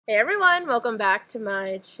Hey everyone, welcome back to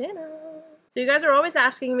my channel. So you guys are always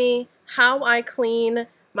asking me how I clean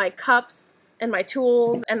my cups and my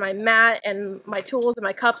tools and my mat and my tools and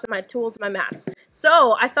my cups and my tools and my mats.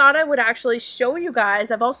 So I thought I would actually show you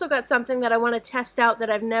guys. I've also got something that I want to test out that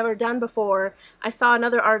I've never done before. I saw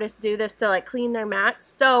another artist do this to like clean their mats.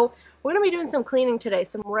 So we're going to be doing some cleaning today,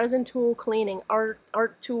 some resin tool cleaning, art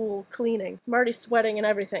tool cleaning. I'm already sweating and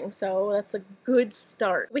everything, so that's a good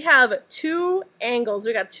start. We have two angles.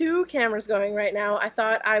 We got two cameras going right now. I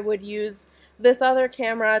thought I would use this other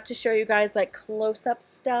camera to show you guys like close-up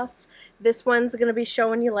stuff. This one's going to be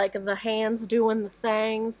showing you like the hands doing the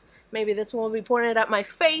things. Maybe this one will be pointed at my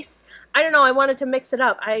face. I don't know, I wanted to mix it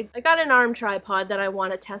up. I got an arm tripod that I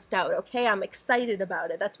want to test out, okay? I'm excited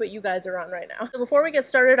about it. That's what you guys are on right now. So before we get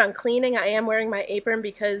started on cleaning, I am wearing my apron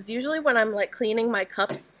because usually when I'm like cleaning my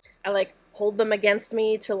cups, I like hold them against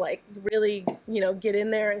me to like really, you know, get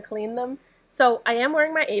in there and clean them. So I am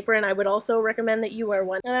wearing my apron. I would also recommend that you wear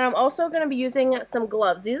one. And then I'm also going to be using some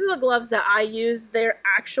gloves. These are the gloves that I use. They're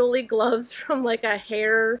actually gloves from like a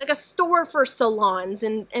store for salons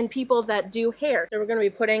and people that do hair. So we're going to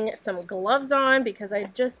be putting some gloves on because I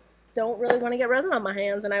just don't really want to get resin on my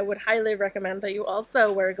hands, and I would highly recommend that you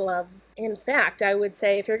also wear gloves. In fact, I would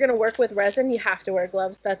say if you're going to work with resin, you have to wear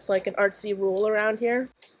gloves. That's like an artsy rule around here.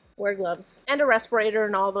 Wear gloves and a respirator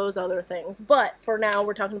and all those other things, but for now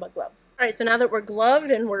we're talking about gloves. Alright, so now that we're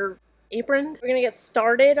gloved and we're aproned, we're gonna get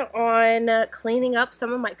started on cleaning up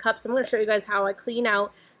some of my cups. I'm gonna show you guys how I clean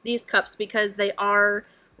out these cups because they are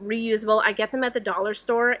reusable. I get them at the dollar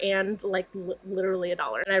store and like literally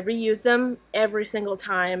 $1, and I reuse them every single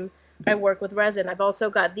time I work with resin. I've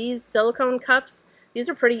also got these silicone cups. These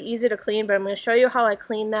are pretty easy to clean, but I'm going to show you how I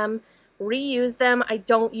clean them, reuse them. I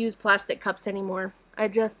don't use plastic cups anymore. I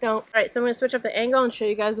just don't. Alright, so I'm going to switch up the angle and show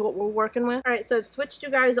you guys what we're working with. Alright, so I've switched you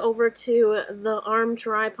guys over to the arm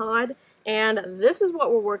tripod, and this is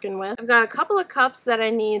what we're working with. I've got a couple of cups that I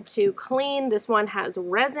need to clean. This one has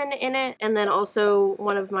resin in it, and then also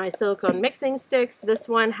one of my silicone mixing sticks. This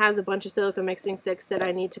one has a bunch of silicone mixing sticks that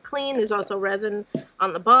I need to clean. There's also resin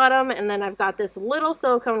on the bottom, and then I've got this little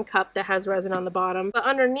silicone cup that has resin on the bottom. But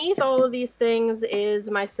underneath all of these things is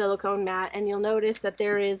my silicone mat, and you'll notice that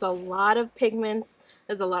there is a lot of pigments.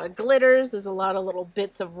 There's a lot of glitters. There's a lot of little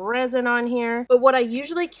bits of resin on here. But what I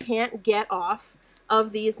usually can't get off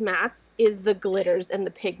of these mats is the glitters and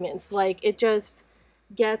the pigments. Like, it just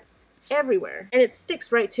gets everywhere and it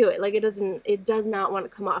sticks right to it. Like, it does not want to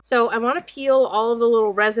come off. So I want to peel all of the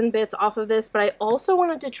little resin bits off of this, but I also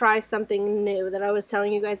wanted to try something new that I was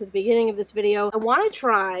telling you guys at the beginning of this video. I want to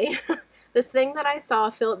try this thing that I saw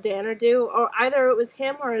Philip Danner do, or either it was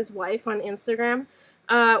him or his wife on Instagram,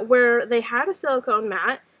 where they had a silicone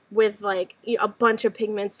mat with like a bunch of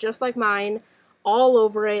pigments just like mine all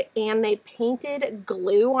over it, and they painted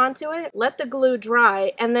glue onto it, let the glue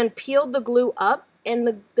dry, and then peeled the glue up,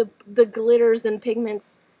 and the glitters and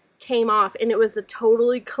pigments came off, and it was a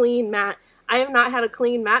totally clean mat. I have not had a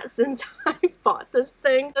clean mat since I bought this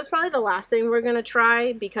thing. That's probably the last thing we're gonna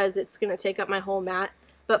try because it's gonna take up my whole mat.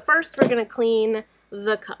 But first we're gonna clean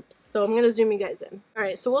the cups. So I'm gonna zoom you guys in.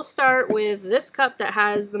 Alright, so we'll start with this cup that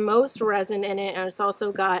has the most resin in it, and it's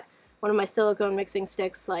also got one of my silicone mixing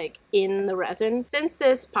sticks like in the resin. Since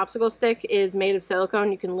this popsicle stick is made of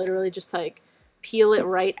silicone, you can literally just like peel it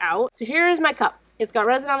right out. So here's my cup. It's got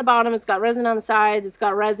resin on the bottom, it's got resin on the sides, it's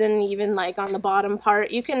got resin even like on the bottom part.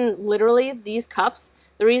 You can literally, these cups,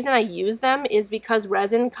 the reason I use them is because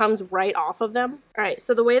resin comes right off of them. Alright,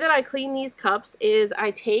 so the way that I clean these cups is I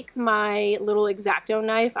take my little X-Acto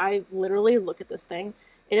knife. I literally, look at this thing.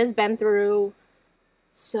 It has been through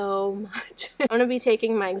so much. I'm going to be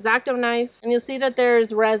taking my X-Acto knife, and you'll see that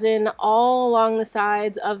there's resin all along the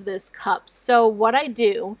sides of this cup. So what I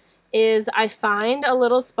do is I find a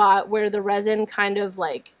little spot where the resin kind of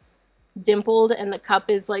like dimpled and the cup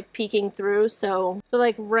is like peeking through. So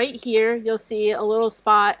like right here you'll see a little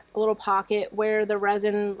spot, a little pocket where the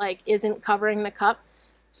resin like isn't covering the cup.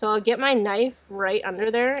 So I'll get my knife right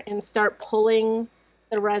under there and start pulling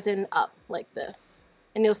the resin up like this.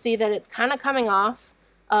 And you'll see that it's kind of coming off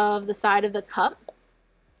of the side of the cup,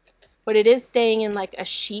 but it is staying in like a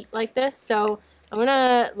sheet like this. So I'm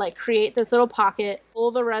gonna like create this little pocket,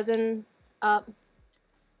 pull the resin up,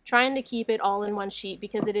 trying to keep it all in one sheet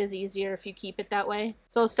because it is easier if you keep it that way.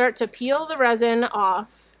 So I'll start to peel the resin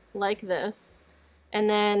off like this, and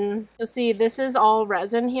then you'll see this is all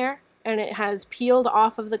resin here, and it has peeled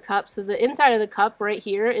off of the cup. So the inside of the cup right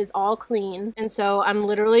here is all clean, and so I'm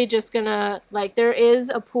literally just gonna, like, there is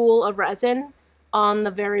a pool of resin on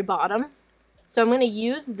the very bottom. So I'm going to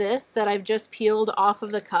use this that I've just peeled off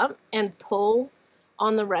of the cup and pull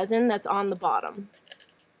on the resin that's on the bottom.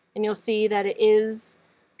 and you'll see that it is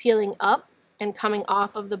peeling up and coming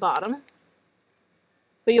off of the bottom.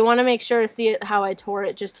 But you want to make sure, see it how I tore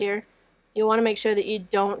it just here? You want to make sure that you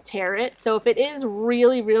don't tear it. So if it is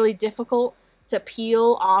really, really difficult to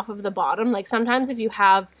peel off of the bottom, like sometimes if you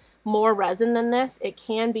have more resin than this, it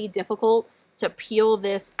can be difficult to peel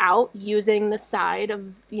this out using the side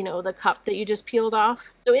of, you know, the cup that you just peeled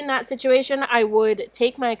off. So in that situation, I would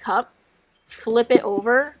take my cup, flip it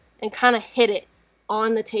over, and kind of hit it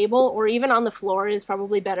on the table, or even on the floor is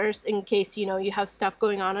probably better in case, you know, you have stuff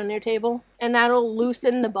going on your table. And that'll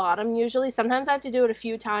loosen the bottom usually. Sometimes I have to do it a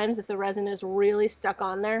few times if the resin is really stuck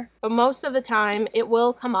on there. But most of the time it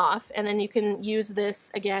will come off, and then you can use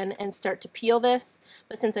this again and start to peel this.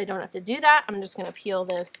 But since I don't have to do that, I'm just gonna peel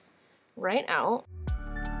this right out.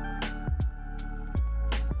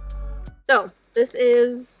 So this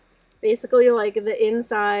is basically like the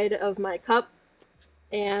inside of my cup,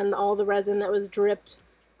 and all the resin that was dripped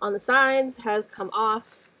on the sides has come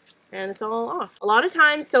off, and it's all off. A lot of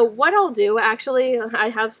times, so what I'll do, actually, I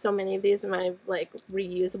have so many of these in my like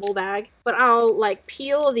reusable bag, but I'll like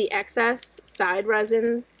peel the excess side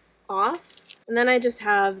resin off, and then I just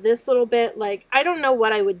have this little bit, like, I don't know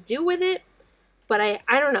what I would do with it, but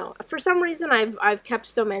I don't know. For some reason, I've kept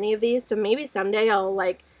so many of these, so maybe someday I'll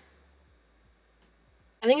like,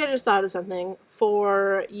 I think I just thought of something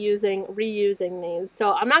for reusing these.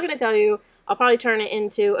 So I'm not going to tell you. I'll probably turn it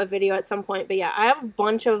into a video at some point. But yeah, I have a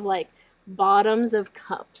bunch of like bottoms of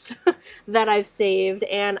cups that I've saved,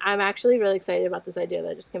 and I'm actually really excited about this idea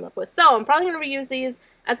that I just came up with. So I'm probably going to reuse these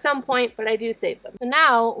at some point, but I do save them. So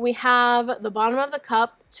now we have the bottom of the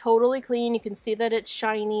cup totally clean. You can see that it's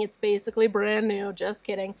shiny. It's basically brand new. Just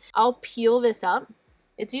kidding. I'll peel this up.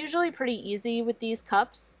 It's usually pretty easy with these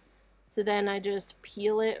cups. So then I just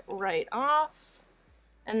peel it right off.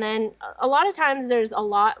 And then a lot of times there's a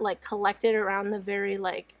lot like collected around the very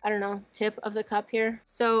like, I don't know, tip of the cup here.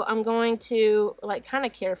 So I'm going to like kind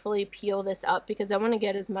of carefully peel this up because I want to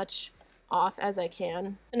get as much off as I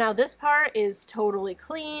can. So now this part is totally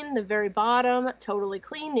clean. The very bottom, totally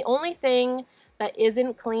clean. The only thing that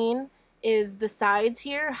isn't clean is the sides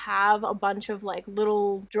here have a bunch of like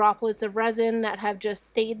little droplets of resin that have just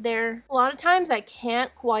stayed there. A lot of times I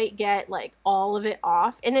can't quite get like all of it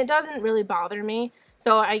off, and it doesn't really bother me.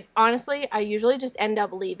 So I usually just end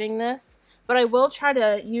up leaving this, but I will try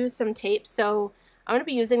to use some tape. So I'm going to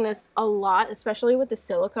be using this a lot, especially with the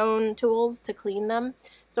silicone tools to clean them.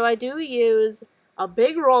 So I do use a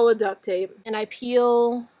big roll of duct tape, and I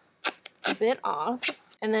peel a bit off.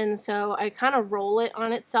 And then so I kind of roll it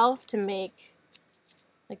on itself to make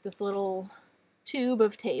like this little tube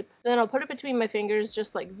of tape. Then I'll put it between my fingers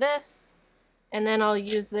just like this. And then I'll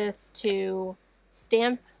use this to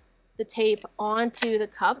stamp the tape onto the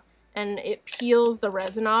cup, and it peels the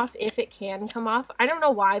resin off if it can come off. I don't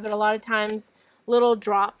know why, but a lot of times little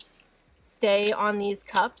drops stay on these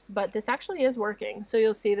cups, but this actually is working. So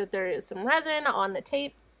you'll see that there is some resin on the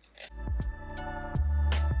tape.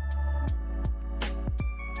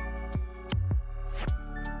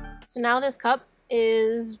 So now this cup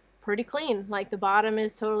is pretty clean. Like the bottom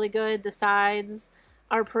is totally good, the sides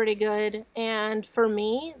are pretty good, and for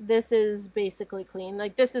me, this is basically clean.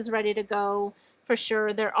 Like this is ready to go for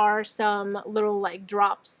sure. There are some little like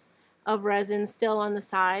drops of resin still on the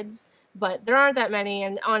sides, but there aren't that many,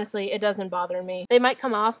 and honestly, it doesn't bother me. They might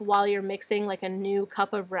come off while you're mixing like a new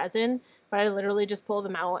cup of resin, but I literally just pull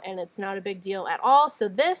them out and it's not a big deal at all. So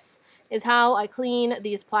this is how I clean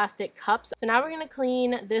these plastic cups. So now we're going to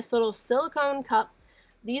clean this little silicone cup.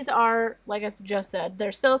 These are, like I just said,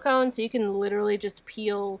 they're silicone, so you can literally just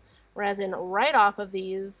peel resin right off of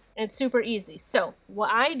these. It's super easy. So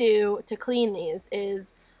what I do to clean these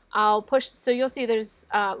is I'll push, so you'll see there's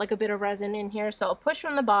like a bit of resin in here, so I'll push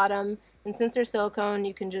from the bottom, and since they're silicone,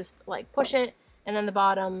 you can just like push it, and then the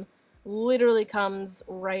bottom literally comes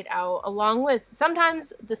right out, along with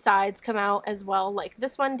sometimes the sides come out as well, like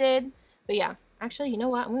this one did. But yeah, actually, you know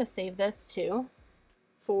what? I'm going to save this too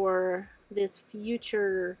for this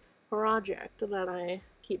future project that I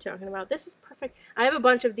keep talking about. This is perfect. I have a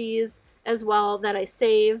bunch of these as well that I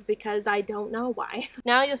save because I don't know why.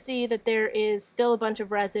 Now you'll see that there is still a bunch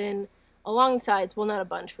of resin along the sides. Well, not a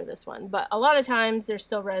bunch for this one, but a lot of times there's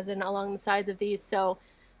still resin along the sides of these. So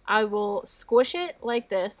I will squish it like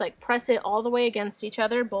this, like press it all the way against each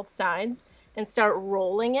other, both sides, and start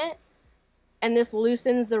rolling it. And this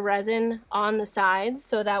loosens the resin on the sides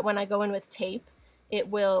so that when I go in with tape, it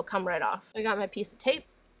will come right off. I got my piece of tape,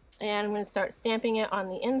 and I'm going to start stamping it on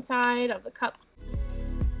the inside of the cup.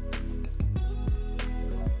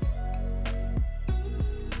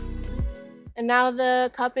 And now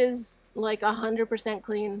the cup is like 100%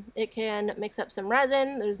 clean. It can mix up some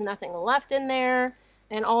resin, there's nothing left in there,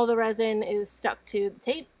 and all the resin is stuck to the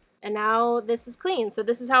tape. And now this is clean. So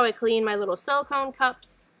this is how I clean my little silicone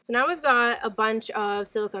cups. So now we've got a bunch of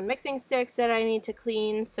silicone mixing sticks that I need to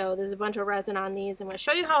clean. So there's a bunch of resin on these. I'm going to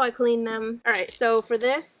show you how I clean them. All right, so for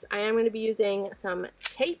this, I am going to be using some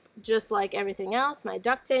tape, just like everything else, my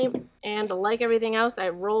duct tape. And like everything else, I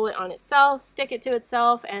roll it on itself, stick it to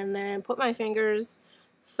itself, and then put my fingers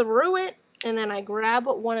through it. And then I grab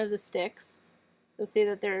one of the sticks. You'll see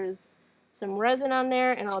that there's some resin on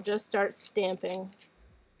there, and I'll just start stamping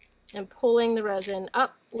and pulling the resin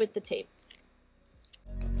up with the tape.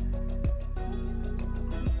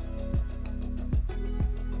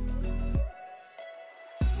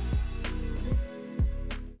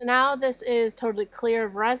 Now this is totally clear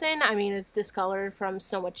of resin. I mean, it's discolored from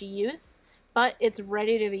so much use, but it's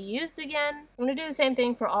ready to be used again. I'm going to do the same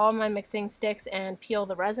thing for all my mixing sticks and peel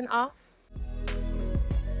the resin off.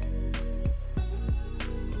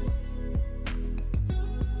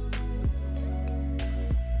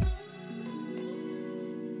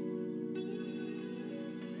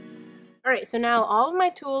 Alright, so now all of my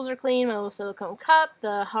tools are clean, my little silicone cup,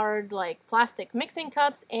 the hard like plastic mixing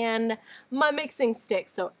cups, and my mixing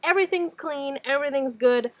sticks. So everything's clean, everything's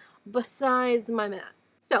good, besides my mat.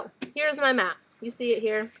 So here's my mat. You see it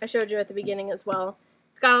here. I showed you at the beginning as well.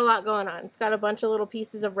 It's got a lot going on. It's got a bunch of little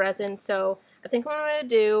pieces of resin. So I think what I'm going to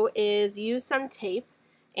do is use some tape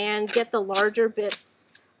and get the larger bits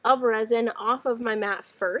of resin off of my mat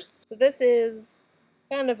first. So this is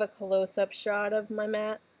kind of a close-up shot of my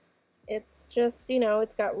mat. It's just, you know,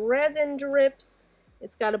 it's got resin drips.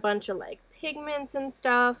 It's got a bunch of like pigments and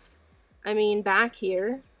stuff. I mean, back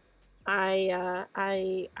here,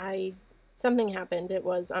 something happened. It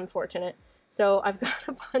was unfortunate. So I've got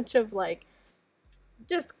a bunch of like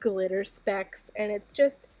just glitter specks, and it's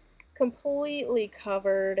just completely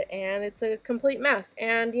covered, and it's a complete mess.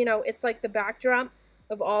 And you know, it's like the backdrop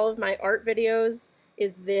of all of my art videos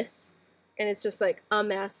is this, and it's just like a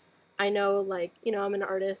mess. I know, like, you know, I'm an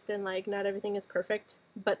artist and like not everything is perfect,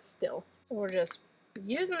 but still, we're just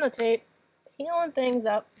using the tape, peeling things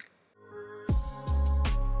up.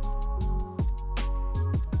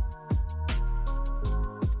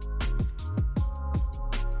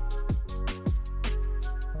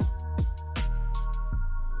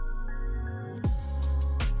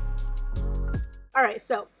 Alright,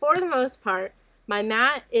 so for the most part, my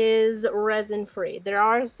mat is resin free. There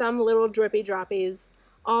are some little drippy droppies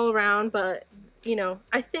all around, but you know,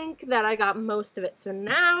 I think that I got most of it. So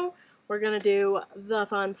now we're gonna do the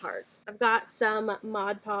fun part. I've got some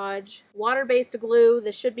Mod Podge water-based glue.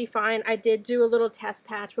 This should be fine. I did do a little test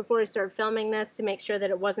patch before I started filming this to make sure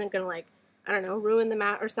that it wasn't gonna, like, I don't know, ruin the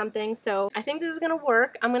mat or something. So I think this is gonna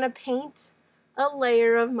work. I'm gonna paint a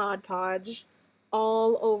layer of Mod Podge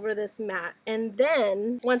all over this mat, and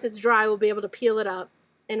then once it's dry, we'll be able to peel it up,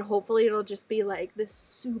 and hopefully it'll just be like this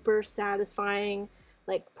super satisfying,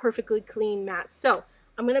 like perfectly clean mat. So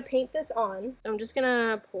I'm gonna paint this on. So I'm just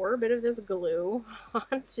gonna pour a bit of this glue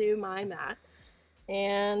onto my mat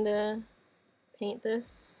and paint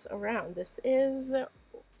this around. This is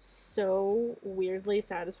so weirdly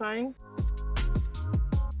satisfying.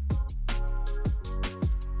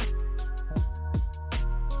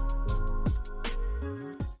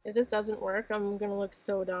 If this doesn't work, I'm gonna look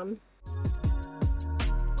so dumb.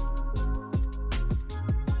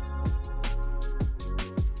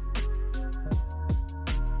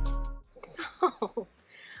 So,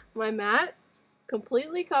 my mat,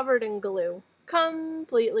 completely covered in glue.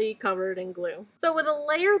 Completely covered in glue. So with a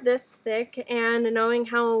layer this thick and knowing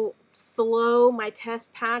how slow my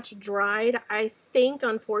test patch dried, I think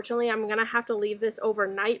unfortunately I'm gonna have to leave this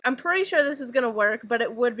overnight. I'm pretty sure this is gonna work, but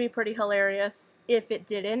it would be pretty hilarious if it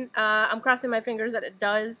didn't. I'm crossing my fingers that it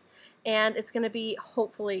does, and it's gonna be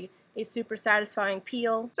hopefully a super satisfying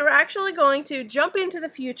peel. So we're actually going to jump into the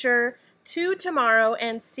future to tomorrow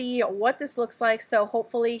and see what this looks like. So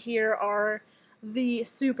hopefully here are the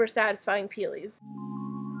super satisfying peelies.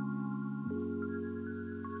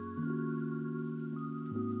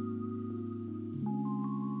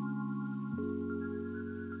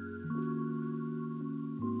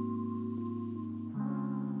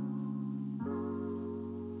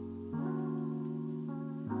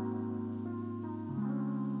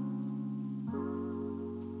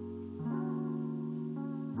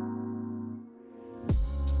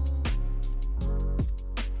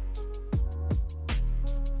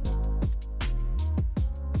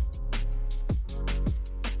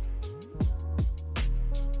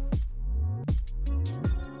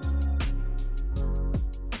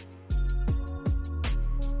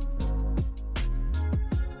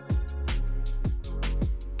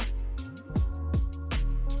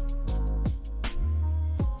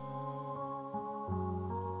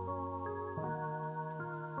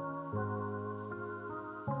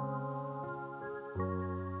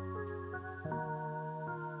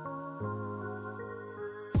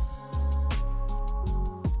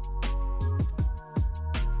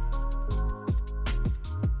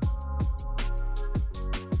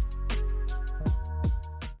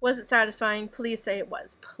 Was it satisfying? Please say it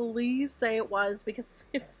was. Please say it was, because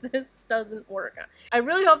if this doesn't work, I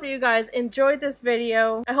really hope that you guys enjoyed this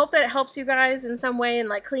video. I hope that it helps you guys in some way in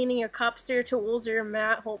like cleaning your cups or your tools or your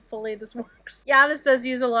mat. Hopefully this works. Yeah, this does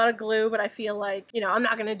use a lot of glue, but I feel like, you know, I'm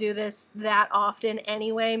not gonna do this that often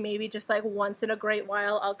anyway. Maybe just like once in a great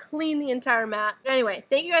while I'll clean the entire mat. But anyway,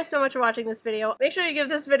 thank you guys so much for watching this video. Make sure you give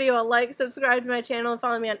this video a like, subscribe to my channel, and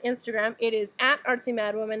follow me on Instagram. It is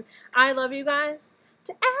 @Artsymadwoman. I love you guys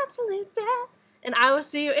to absolute death, and I will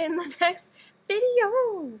see you in the next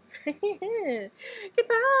video.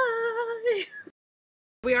 Goodbye.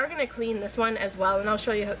 We are gonna clean this one as well, and I'll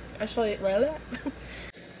show you.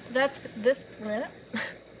 That's this.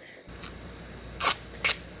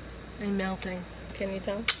 I'm melting. Can you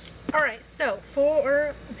tell? All right. So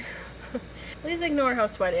for please ignore how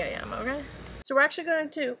sweaty I am. Okay. So we're actually going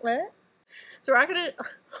to So we're gonna.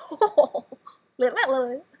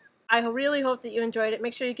 I really hope that you enjoyed it.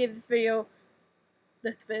 Make sure you give this video